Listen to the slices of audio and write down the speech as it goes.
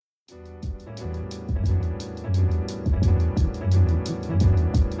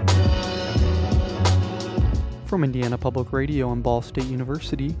From Indiana Public Radio and Ball State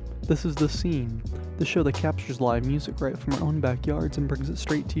University, this is The Scene, the show that captures live music right from our own backyards and brings it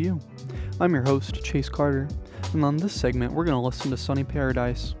straight to you. I'm your host, Chase Carter, and on this segment we're going to listen to Sonny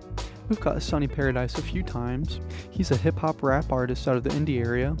Paradise. We've got Sonny Paradise a few times. He's a hip-hop rap artist out of the indie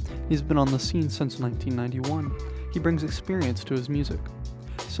area. He's been on the scene since 1991. He brings experience to his music.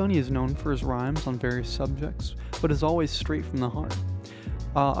 Sonny is known for his rhymes on various subjects, but is always straight from the heart.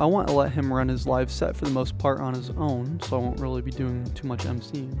 I want to let him run his live set for the most part on his own, so I won't really be doing too much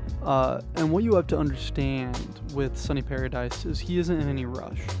emceeing. And what you have to understand with Sonny Paradise is he isn't in any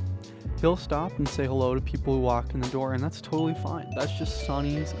rush. He'll stop and say hello to people who walk in the door, and that's totally fine. That's just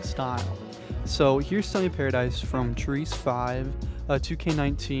Sonny's style. So here's Sonny Paradise from Therese 5,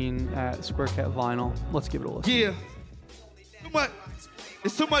 2K19 at Square Cat Vinyl. Let's give it a listen. Yeah.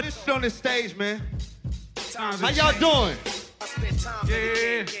 It's too much shit on this stage, man. How y'all doing?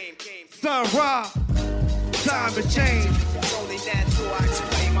 Yeah. Sun Ra, time to change. It's only natural, I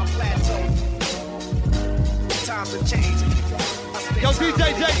explain my plateau. Time to change. Yo,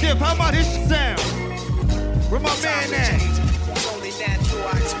 DJ J Dip, how about this sound? Where my man at? It's only natural,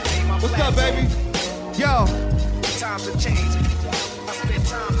 I explain my What's up, baby? Yo. Time to change. I spend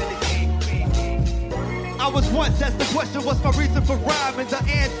time in the game. I was once asked the question, what's my reason for rhyming? The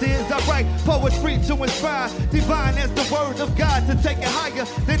answer is I write poetry to inspire. Divine as the word of God to take it higher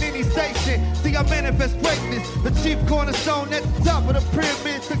than any station. See, I manifest greatness. The chief cornerstone at the top of the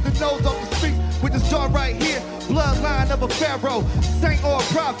pyramid. Took the nose off the streets with this jaw right here. Bloodline of a pharaoh, saint or a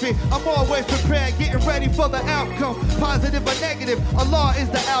prophet. I'm always prepared, getting ready for the outcome. Positive or negative, Allah is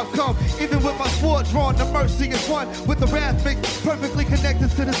the outcome. Even with my sword drawn, the mercy is one. With the wrath mixed, perfectly connected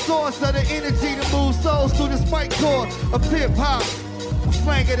to the source of the energy to move souls through this mic cord of hip-hop.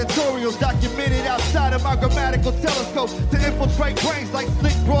 Slang editorials documented outside of my grammatical telescope to infiltrate brains like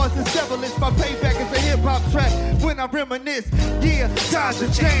slick broads and severists. My payback is a hip-hop track when I reminisce. Yeah, times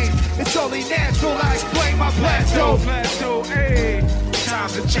have changed. It's only natural. I explain my plateau. Hey,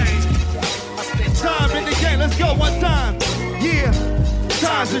 times have changed. I spend time in the game. Let's go one time. Yeah,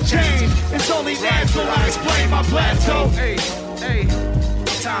 times have changed. It's only natural. I explain my plateau. Hey,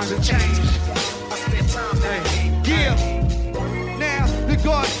 times have changed. I spend time in the game. Yeah. The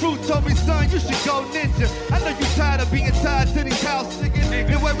God's truth told me, son, you should go ninja. I know you tired of being tied to these house niggas.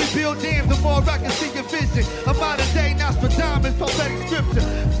 The way we build dams, the more I can see your vision. A modern day Nostradamus, prophetic scripture.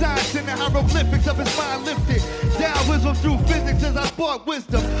 Science in the hieroglyphics of his mind lifted. Taoism through physics as I spark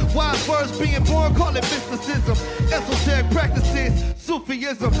wisdom. Wise words being born, call it mysticism. Esoteric practices,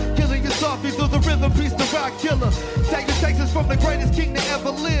 Sufism. Killing your softly through the rhythm, piece the rock killer. Salutations from the greatest king to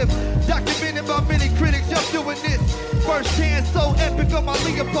ever live. Documented by many critics, y'all doing this. First hand, so epic on my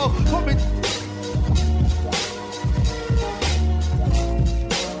Leopold.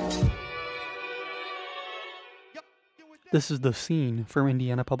 This is The Scene from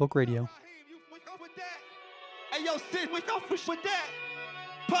Indiana Public Radio. Hey, yo, Sid, we go fish with that.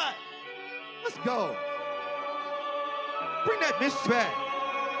 Pot. Let's go. Bring that bitch back.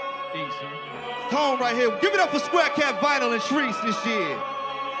 It's home right here. Give it up for Square Cat Vinyl and Shreese this year.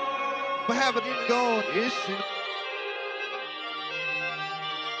 For having it gone ish.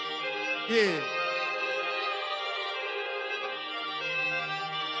 Yeah.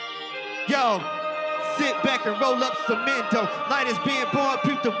 Yo, sit back and roll up some Mendo. Light is being born,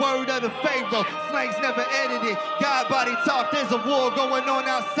 peep the word of the Pharaoh. Slang's never edited, God body talk. There's a war going on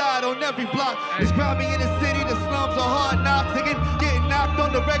outside on every block. It's grimy in the city, the slums are hard knocks. Getting knocked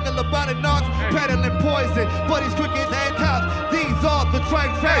on the regular by the knocks. Peddling poison, buddies, crickets, and cops. These are the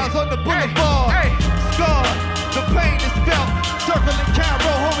train trials on the boulevard. Scarred, the pain is felt. Circling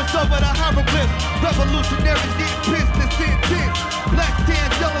Cairo, homers over the hieroglyphs. Revolutionaries getting pissed, it's intense. Black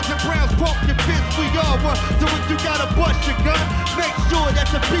tans, yellows, and browns, pump your fists. We all one, so if you gotta bust your gun, make sure that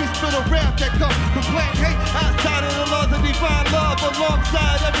the peace for the wrath that comes from black hate outside of the laws of divine love,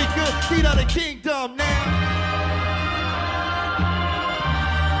 alongside every good deed of the kingdom now.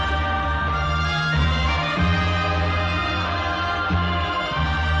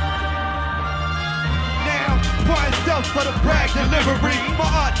 Self for the brag delivery. My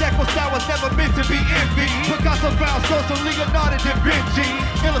art deco style was never meant to be envied. Picasso found souls from Leonardo da Vinci.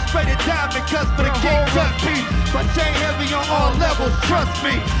 Illustrated diamond cuts for the king cut piece. My chain heavy on all levels, trust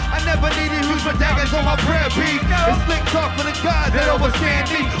me. I never needed huge daggers on my prayer beat. It's slick talk for the gods that overstand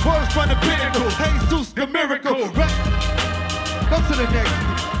me. Words from the pinnacle, Jesus the miracle. Go to the next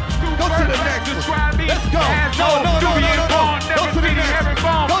one. Go to the next one. Let's go. No. Go to the next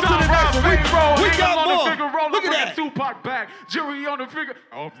one. Go to the next one. We got more. Look at that. rock back. Jury on the figure.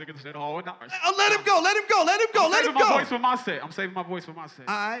 Oh, I'm thinking that all night. Let him go. Let him go. Let him go. Let him go. I'm saving my voice for my set.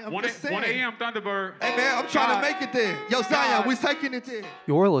 All right, I'm just saying. 1 a.m. Thunderbird. Hey, man, I'm trying to make it there. Yo, Zion, we taking it there.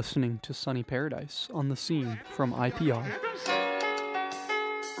 You're listening to Sonny Paradise on The Scene from IPR.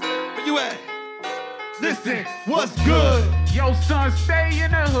 Where you at? Listen, what's good? Yo, son, stay in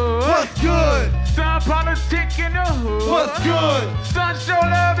the hood. What's good? Son, politic in the hood. What's good? Son, show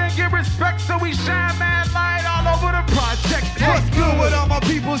love and give respect so we shine mad light all over the project. What's good with all my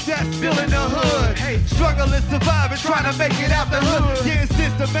peoples that's still in the hood? Hey. Struggling, surviving, trying to make it out the hood. Getting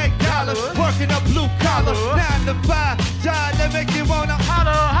sense to make dollars, working a blue collar. 9 to 5, job that make you wanna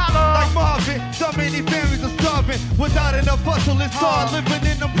Holla. like Marvin. So many families are starving without enough hustle. It's hard living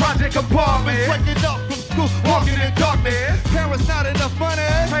in the project apartments. Waking up from school, walking in darkness. Parents not enough money.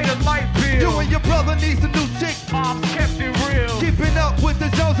 Pay the light bill. You and your brother needs a new chick. Mom's kept it real. Keeping up with the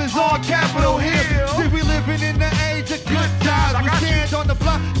Joneses on Capitol Hill. See, we living in the age of good times. We stand on the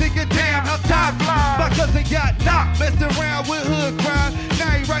block, thinking, damn, how time flies. My cousin got knocked, messing around with hood crime.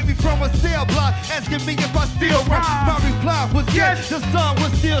 Now he write me from a cell block, asking me if I still rhyme. My reply was yes, the sun will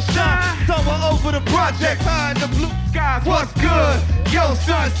still shine. Somewhere over the project, high in the blue skies. What's good? Yo,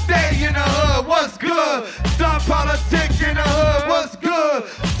 son, stay in the hood. What's good? Son, politic in the hood. What's good?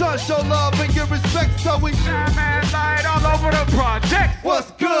 Son, show love and give respect so we Shine mad light all over the project.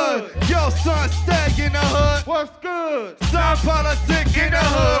 What's good? Yo, son, stay in the hood. What's good? Son, politic in the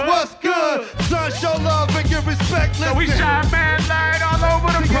hood. What's good? Son, show love and give respect. So we shine mad light all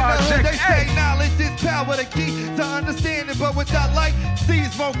over the project. They say knowledge is power, the key to understanding. But without light,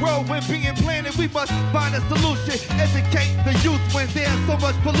 seeds won't grow. When being planted, we must find a solution. Educate the youth when there's so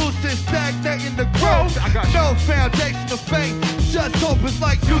much pollution. Stagnating the growth. No foundation of faith. Just hope it's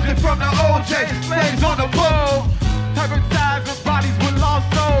like music from the OJ. Slaves on the pole. Hypnotizing bodies with lost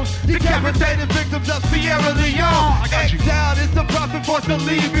souls. Decapitated victims of Sierra Leone. Exiled is the prophet forced to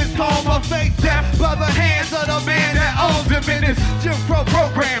leave his home. A fake death by the hands of the man that owns him in this Jim Crow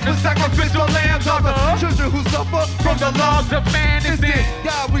program. The sacrificial lambs are the children who suffer from the laws of man. It's in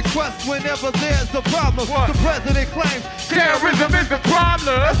God we trust whenever there's a problem. The president claims Terrorism is the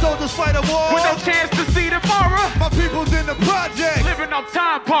problem. soldiers fight a war With no chance to see tomorrow. My people's in the project. Living on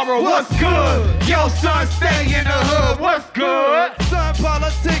time borrow. What's good? Yo, son, stay in the hood. What's good? Son,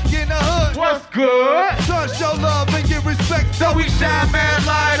 politic in the hood. What's good? Son, show love and give respect so we shine mad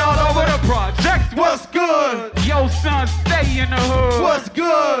light all over the project. What's good? Yo, son, stay in the hood. What's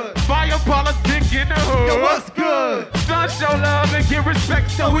good? Fire politic in the hood. Yo, what's good? Son, show love and give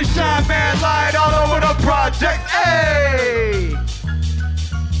respect so we shine mad light all over the project. Hey!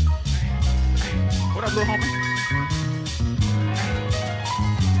 What up, little homie?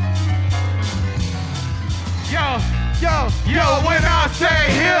 Yo, when I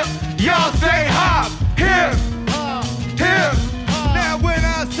say hip, y'all say hop. Hip, hip. Now when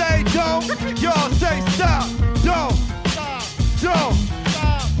I say don't, y'all say stop. Don't, don't,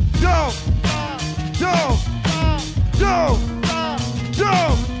 don't, don't, don't, don't,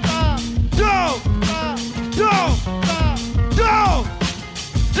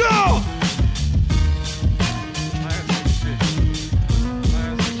 don't.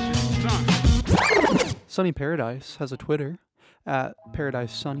 Sonny Paradise has a Twitter at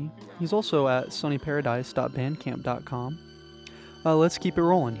Paradise Sonny. He's also at sonnyparadise.bandcamp.com. Let's keep it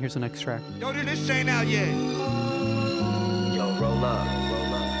rolling. Here's the next track. Yo, this ain't out yet. Yo, roll up.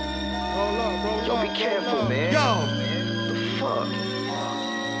 Yo, be careful, man. Yo, The fuck?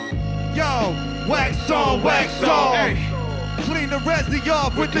 yo, wax on, wax off. Clean the resi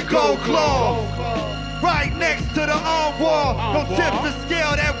off with the gold cloth. Right next to the arm wall. Don't tip the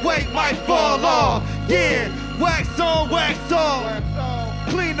scale, that weight might fall off. Yeah, wax on, wax off.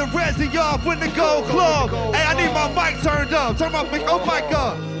 Clean the resi off with the gold cloth. Hey, I need my mic turned up. Turn my mic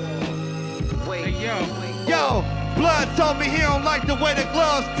up. Wait, Yo, Blood told me he don't like the way the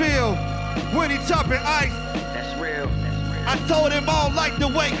gloves feel when he chopping ice. That's real. I told him I don't like the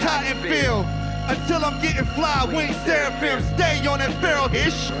way cotton feel. Until I'm getting fly wing seraphim. Stay on that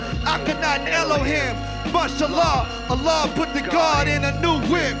feral-ish. I could not Elohim. Mashallah, Allah put the guard in a new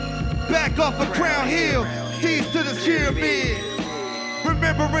whip. Back off of Crown Hill. Seas to the pyramid.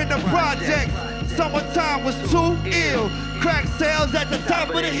 Remembering the projects. Summertime was too ill. Crack sales at the top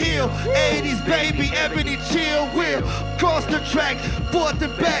of the hill. 80s baby, ebony chill wheel. Cross the track, forth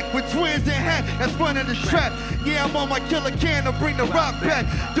and back with twins in hat. That's running the trap. Yeah, I'm on my killer can to bring the rock back.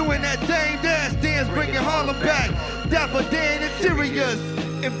 Doing that Dame Dash dance, bringing Harlem back. Dapper Dan interiors,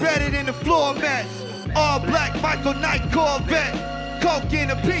 embedded in the floor mats. All black Michael Knight Corvette. Coke in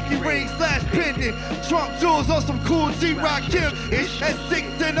a pinky ring / pendant. Trunk jewels on some cool G-Rock Kim. It's at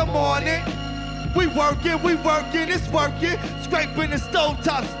 6 in the morning. We working, it's working. Scraping the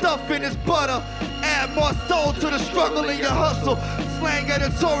stovetop, stuffing his butter. Add more soul to the struggle in your hustle. Slang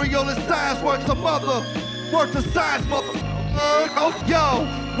editorial and science worth a mother. Worth of science, mother. Oh, yo,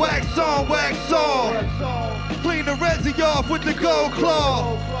 wax on, wax on. Clean the resi off with the gold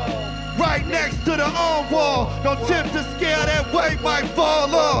claw. Right next to the arm wall. Don't tip the scale, that weight might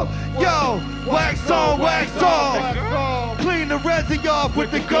fall off. Yo, wax on, wax off. Clean the resi off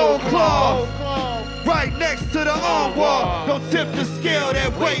with the gold claw. Right next to the arm wall. Don't tip the scale,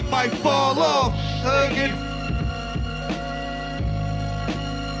 that weight might fall off.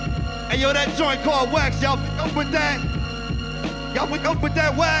 Hey yo, that joint called wax, y'all up with that? Y'all went up with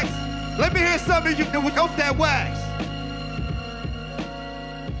that wax? Let me hear some of you that went up that wax.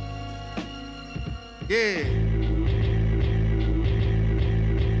 Yeah.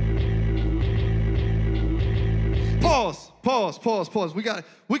 Pause.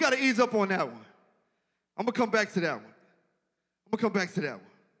 We gotta ease up on that one. I'm gonna come back to that one.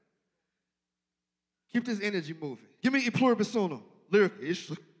 Keep this energy moving. Give me E Pluribus Unum, lyrically.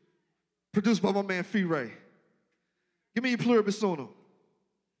 Produced by my man Fee Ray. Give me E Pluribus Unum.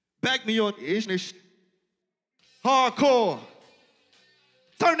 Back me on this hardcore.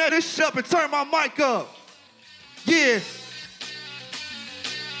 Turn that shit up and turn my mic up. Yeah.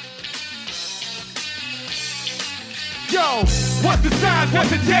 Yo, What's the science? What's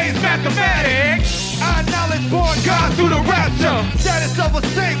today's mathematics? our knowledge born God through the rapture. Status of a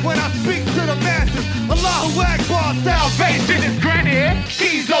saint when I speak to the masses. Allahu Akbar, Salvation is granted.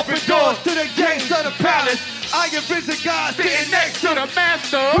 Keys open doors to the gates of the palace. I envision God sitting next to the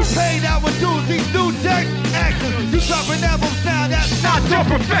master. We paid our dues, these new deck actors. You dropping albums now, that's Not your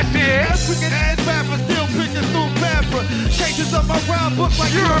profession. African ass rappers still picking through paper. Cases of my rhyme book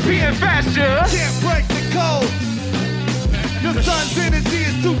like European fashion. can't break the code. Your son's energy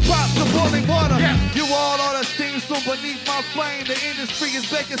is too pops to boiling water. Yeah. You all on the steam, so beneath my flame, the industry is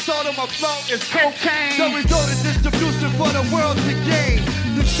baking soda. My flow is Cocaine. the result of distribution for the world to gain.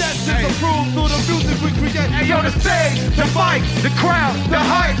 Success is approved through the music we create. Hey, on the stage, the mic, the crowd, the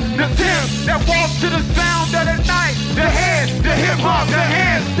hype, the Tim that walk to the sound of the night, the head, the hip hop, the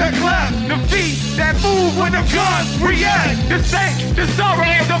hands that clap, the feet that move when the guns react, the saint, the sorrow,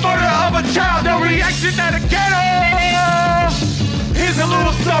 the murder of a child, the reaction of the ghetto. Here's a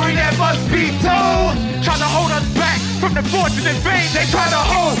little story that must be told. Try to hold us back from the fortune and fame. They try to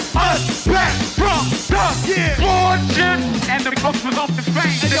hold us back from the fortune and the cosmos of the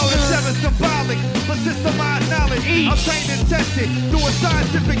fame. And yo, the seven's symbolic, but systemized knowledge. I'm trained and tested through a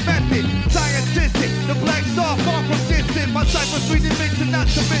scientific method. Scientific, the black star far from distant. My cypher's three dimension, not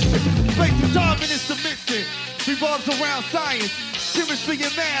to mention. Space and time in this dimension revolves around science. Chemistry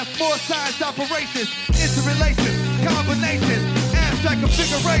and math, more science operations. Interrelations, combinations, abstract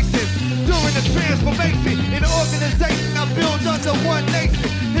configurations. During the transformation in the organization, I build under one nation.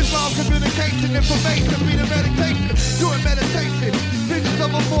 Islam communication, information, be the meditation. During meditation, visions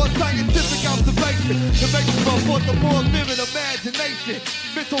of a more scientific observation. The makes forth a more vivid imagination.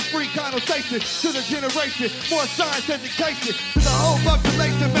 Mental free connotation to the generation. More science education to the whole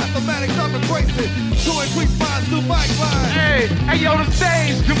population. Mathematics I'm embracing to increase minds through mic lines. Hey, yo, the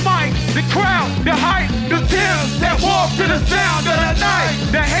stage, the mic, the crowd, the hype, the Tims that walk to the sound of the night,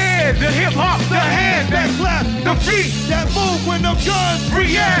 the head, the hip hop, the hands that clap, the feet That move when the guns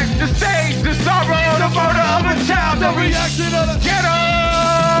react, the stage, the sorrow, the murder of a child, the reaction of the ghetto.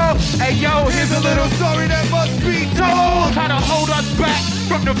 Hey, yo, here's a little story that must be told. Try to hold us back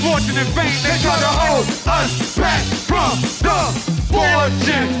from the fortune and fame. They try to hold us back from the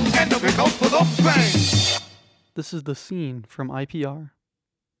fortune and the for the fame. This is The Scene from IPR.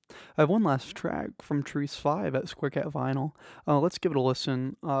 I have one last track from Trees5 at Squarecat Vinyl. Let's give it a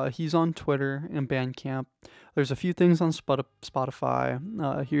listen. He's on Twitter and Bandcamp. There's a few things on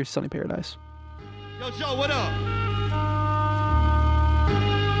Spotify. Here's Sonny Paradise. Yo, Joe, what up?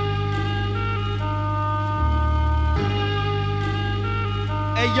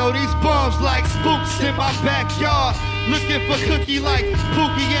 Hey, yo, these bums like spooks in my backyard. Looking for cookie like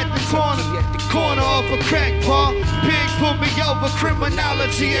Pookie at the corner of a crack bar. Pig put me over,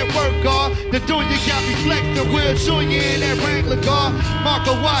 criminology at work, guard. The dunya got me flexing, Will Jr. in that Wrangler guard.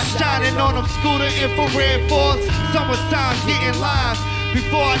 Marco watch shining on them scooter infrared force. Summertime getting live.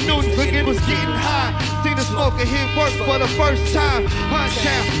 Before I knew it was getting high. Seen the smoker hit work for the first time. Hunt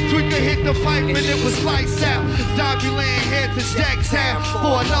down, Tweaker hit the pipe and it was lights out. Zombie laying head to Jack's house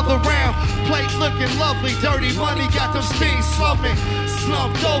for another round. Plate looking lovely, dirty money got them steams slumping.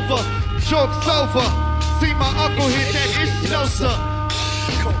 Slumped over, joke's over. See my uncle hit that Ishnosa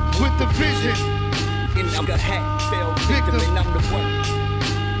with the vision. And I'm the hat, fell victim, and I'm the one.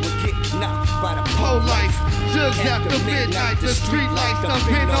 We'll get knocked Whole life, jugs after midnight, the street lights done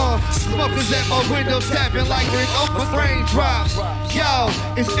been on. Smokers at my window tapping like open raindrops. Yo,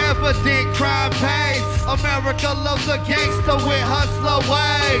 it's evident crime pays. America loves a gangster with hustler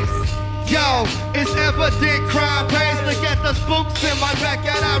ways. Yo, it's evident crime pays. Look at the spooks in my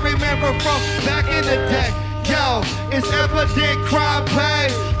backyard, I remember from back in the day. Yo, it's evident crime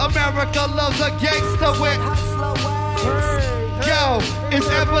pays. America loves a gangster with hustler ways. Yo, it's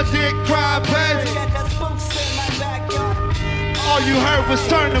evident crime pays. All you heard was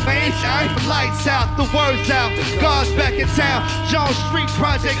turn the main lights out, the words out. God's back in town. Jones Street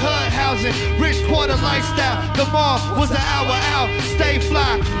Project, hood housing, rich quarter lifestyle. The mall was an hour out. Stay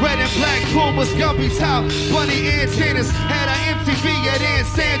fly, red and black Pumas, Gumby's house. Bunny antennas had an MTV at Ann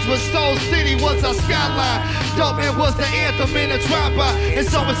Sandra. Soul City was our skyline. Dope man was the anthem in the drive-by, and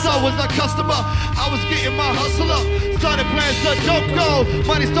so was a customer. I was getting my hustle up. Started playing the dope go.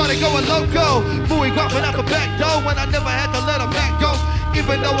 Money started going loco. Boy, dropping out the back door when I never had to let a back go.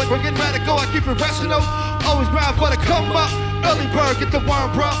 Even though it's getting radical, I keep it rational. Always grind for the come up. Early bird, get the worm,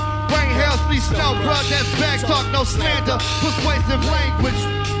 bro. Rain, hail, sleet, snow, bro. That's back talk, no slander. Persuasive language.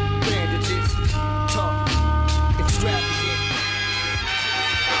 Bandages, talk, extravagant.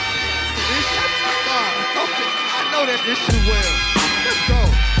 I know that this shit well. Let's go.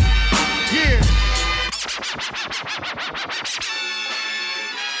 Yeah.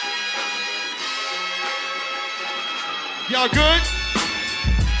 Y'all good?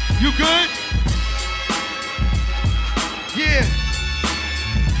 You good? Yeah.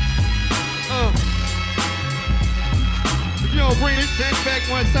 If you don't bring this shit back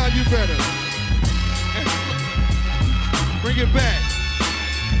one time, you better. Bring it back.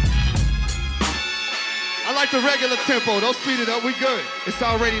 I like the regular tempo. Don't speed it up. We good. It's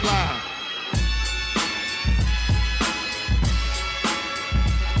already live.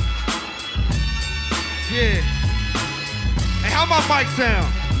 Yeah. Hey, how my mic sound?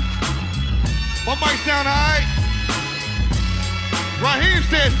 My mic sound alright? Raheem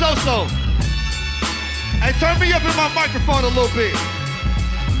said so-so. Hey, turn me up in my microphone a little bit.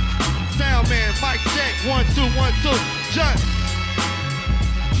 Sound man, mic check. 1, 2, 1, 2. Just.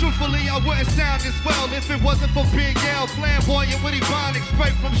 Truthfully, I wouldn't sound this well if it wasn't for Big L. Flamboyant with Ebonics,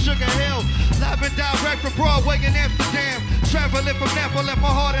 straight from Sugar Hill. Live and direct from Broadway in Amsterdam. Traveling from Napa, left my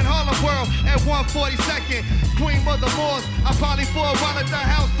heart in Harlem World at 142nd. Queen Mother Moors, I probably for a while at the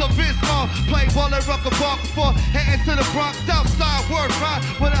house of Islam. Played ball at Rucker Park before heading to the Bronx. Southside word ride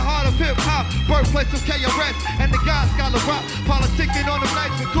with a heart of hip hop. Birthplace of KRS and the God Scholar Rock. Politicking on the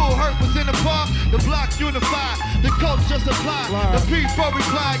nights when Cool Herc was in the park. The block unified, the coach just applied. The people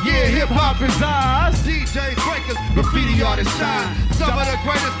replied, yeah, hip hop is ours. DJs, breakers, graffiti artists shine. Some of the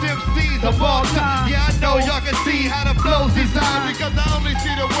greatest MCs of all time. Yeah, I know y'all can see how the flow's designed because I only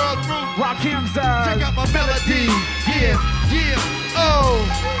see the world through Rakim's eyes. Check out my melody, yeah, yeah, oh.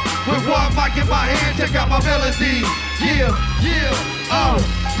 With one mic in my hand, check out my melody, yeah, yeah, oh,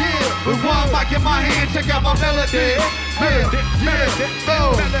 yeah. With one mic in my hand, check out my melody, yeah, yeah,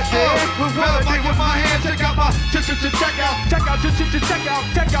 oh, oh. With one mic in my hand, check out my, check out my melody.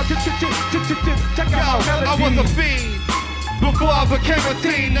 I was a fiend before I became a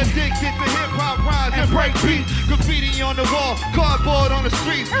teen, addicted to hip-hop rhymes and break beats. Graffiti on the wall, cardboard on the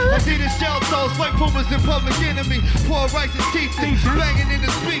streets. Adidas shell toes, white pumas and Public Enemy. Poor righteous teachers, banging in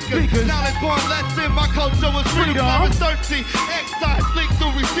the speakers. Knowledge born lesson, my culture was freedom. I was 13, X-size, link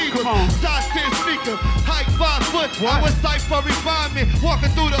through receivers. Size 10 speaker, height 5 foot. I was psyched for refinement,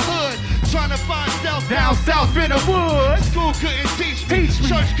 walking through the hood. Trying to find self down south in the woods. School couldn't teach me,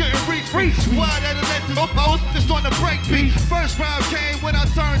 church couldn't reach me. Wide adolescents, just on the break beat. First round came when I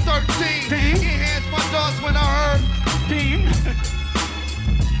turned 13. Enhanced my thoughts when I heard Ding.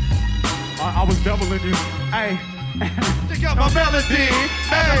 I was doubling you. Hey. Check out my melody.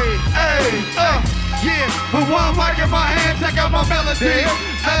 Hey, hey, yeah. With one mic in my hand, check out my melody.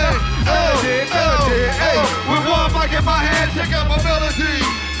 Hey, with one mic in my hand, check out my melody.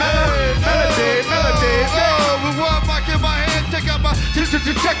 Hey, with one mic in my hand, check out my check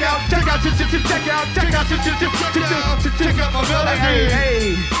out my melody.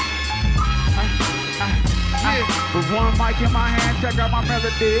 With one mic in my hand, check out my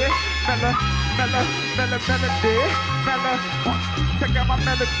melody. Check out my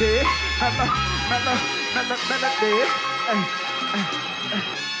melody. Melody.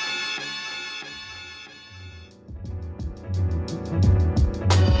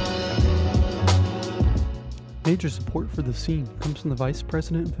 Major support for the scene comes from the Vice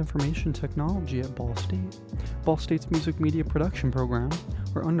President of Information Technology at Ball State, Ball State's music media production program,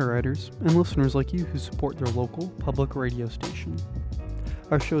 where underwriters and listeners like you who support their local public radio station.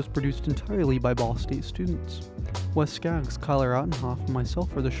 Our show is produced entirely by Ball State students. Wes Skaggs, Kyler Ottenhoff, and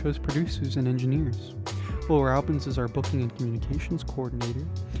myself are the show's producers and engineers. Laura Albans is our booking and communications coordinator.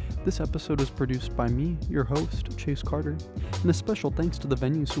 This episode is produced by me, your host, Chase Carter, and a special thanks to the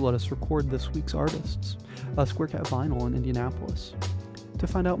venues who let us record this week's artists, Square Cat Vinyl in Indianapolis. To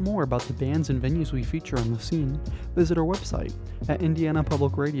find out more about the bands and venues we feature on The Scene, visit our website at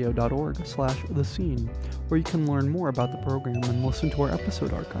indianapublicradio.org/thescene, where you can learn more about the program and listen to our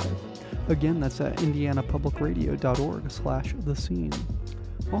episode archive. Again, that's at indianapublicradio.org/thescene.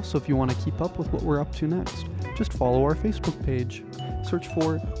 Also, if you want to keep up with what we're up to next, just follow our Facebook page. Search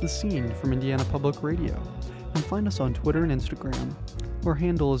for The Scene from Indiana Public Radio, and find us on Twitter and Instagram. Our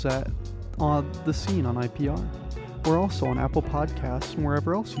handle is at The Scene on IPR. We're also on Apple Podcasts and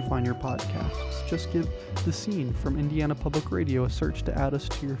wherever else you find your podcasts. Just give The Scene from Indiana Public Radio a search to add us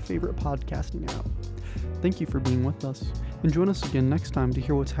to your favorite podcasting app. Thank you for being with us, and join us again next time to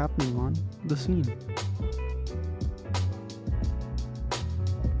hear what's happening on The Scene.